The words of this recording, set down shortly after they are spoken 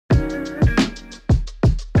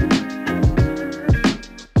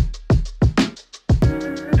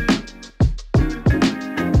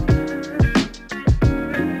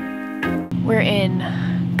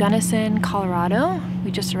Gunnison, Colorado. We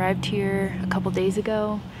just arrived here a couple days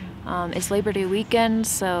ago. It's Labor Day weekend,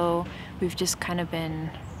 so we've just kind of been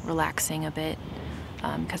relaxing a bit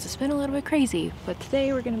because it's been a little bit crazy. But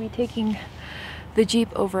today we're going to be taking the Jeep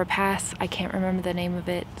over a pass. I can't remember the name of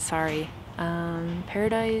it, sorry.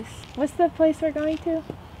 Paradise. What's the place we're going to?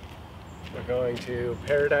 We're going to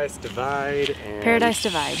Paradise Divide and Paradise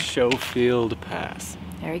Divide. Schofield Pass.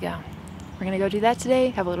 There we go. We're gonna go do that today,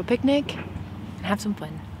 have a little picnic, and have some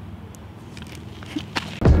fun.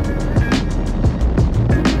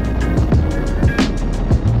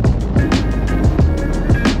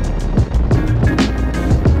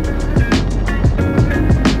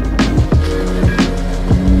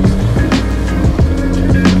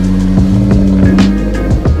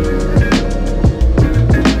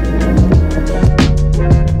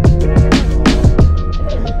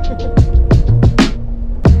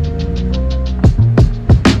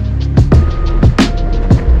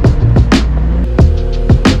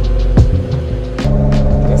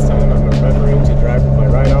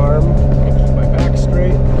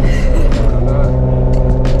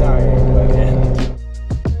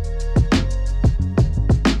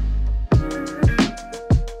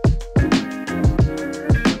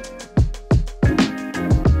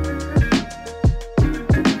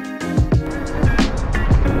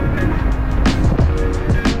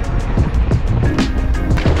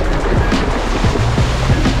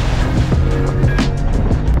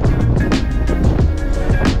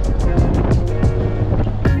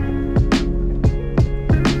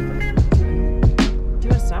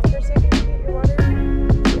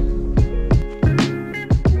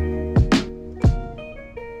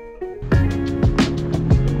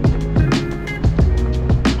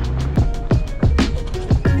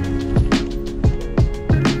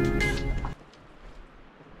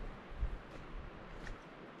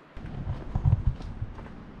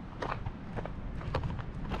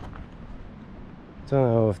 Don't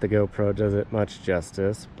know if the GoPro does it much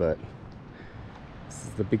justice, but this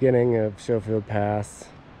is the beginning of Schofield Pass.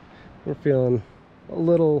 We're feeling a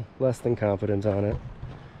little less than confident on it.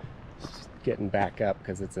 Just getting back up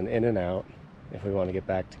because it's an in and out if we want to get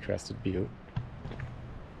back to Crested Butte.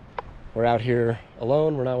 We're out here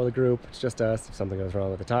alone, we're not with a group, it's just us. If something goes wrong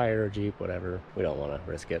with the tire or Jeep, whatever, we don't want to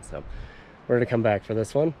risk it, so we're going to come back for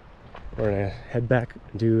this one. We're going to head back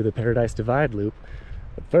and do the Paradise Divide loop,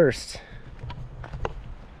 but first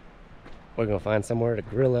we're gonna find somewhere to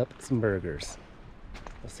grill up some burgers.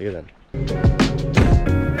 We'll see you then.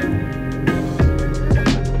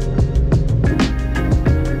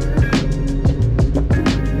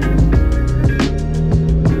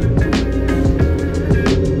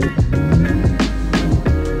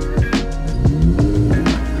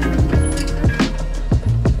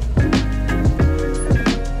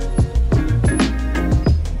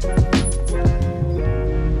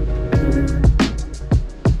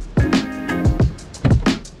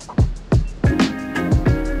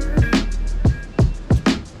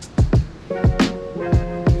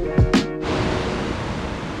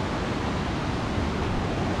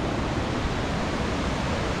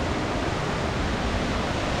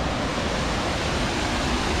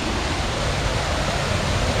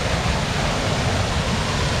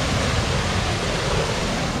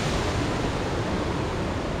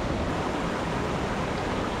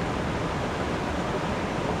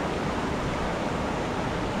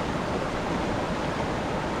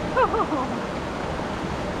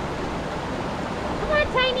 Come on,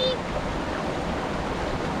 Tiny!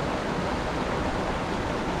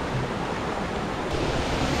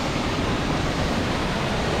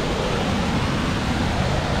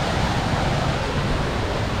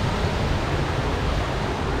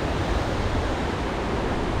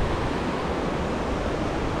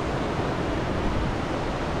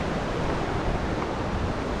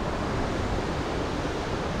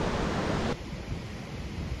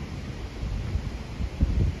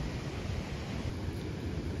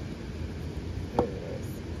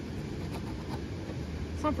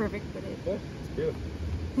 It's not perfect, but it's good.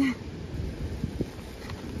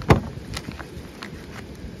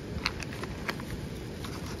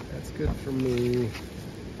 That's good for me.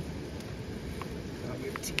 I'll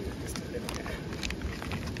give Tina just a bit.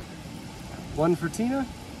 One for Tina.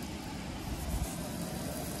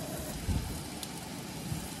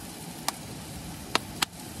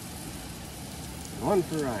 One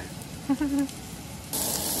for Ryan.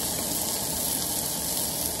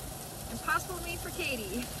 Impossible meat for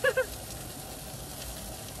Katie.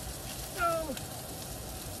 No.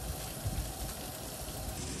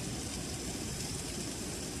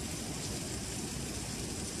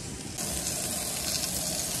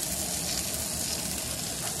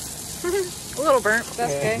 A little burnt, but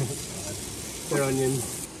that's okay. They're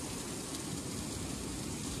onions.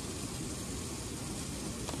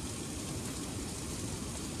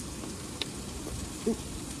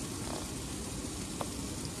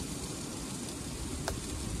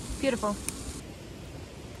 Beautiful.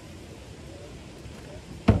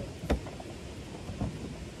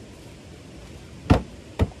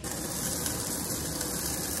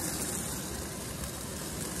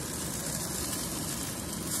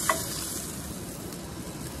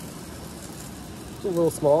 It's a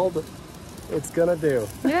little small, but it's gonna do.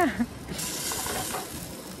 Yeah.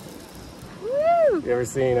 Woo! You ever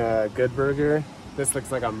seen a good burger? This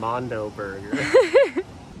looks like a Mondo burger.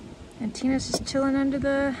 And Tina's just chilling under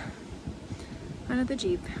the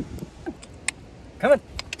Jeep. Come on.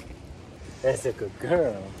 That's a good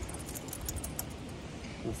girl.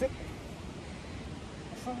 You sit.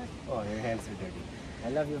 Oh, your hands are dirty. I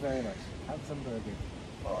love you very much. Have some burger.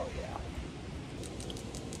 Oh, yeah.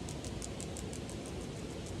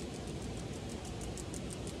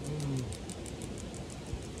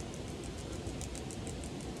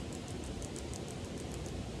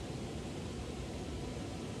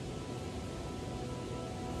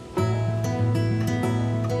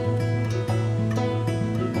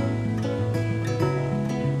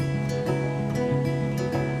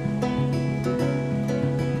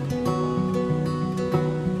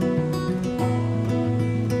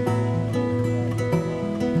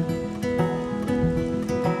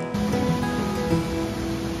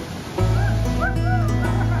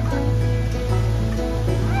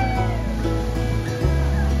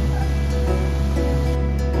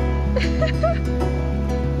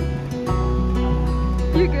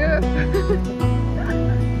 You good?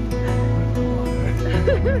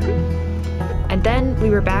 And then we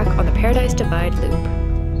were back on the Paradise Divide loop.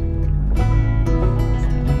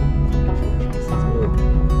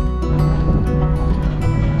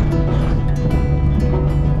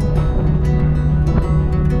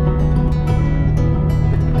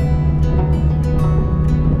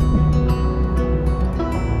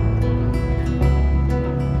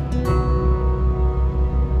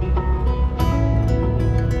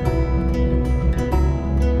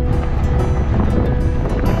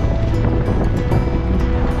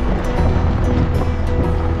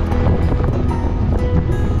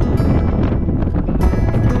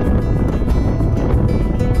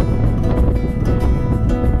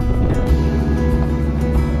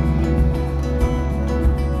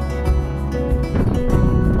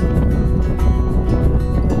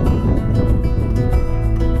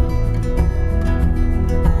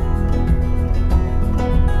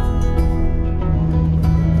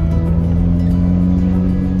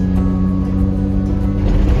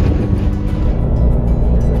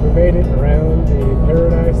 Made it around the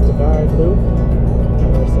Paradise Divide loop.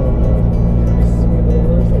 There's some sweet little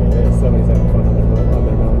roofs. Somebody's having fun on their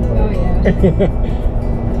mountain bike. Oh yeah.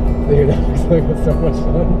 Dude, that looks like it's so much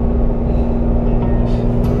fun.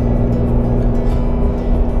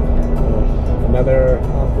 Another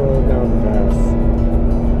off-road mountain pass.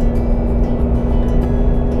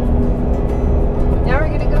 Now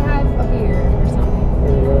we're gonna go have a beer or something.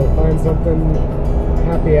 We're gonna go find something.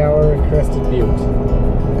 Happy hour in Crested Butte.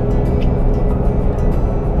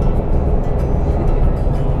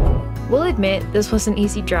 We'll admit this was an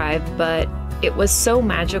easy drive, but it was so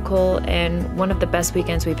magical and one of the best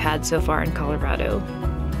weekends we've had so far in Colorado.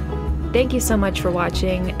 Thank you so much for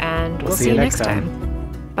watching, and we'll see you next time.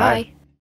 Bye.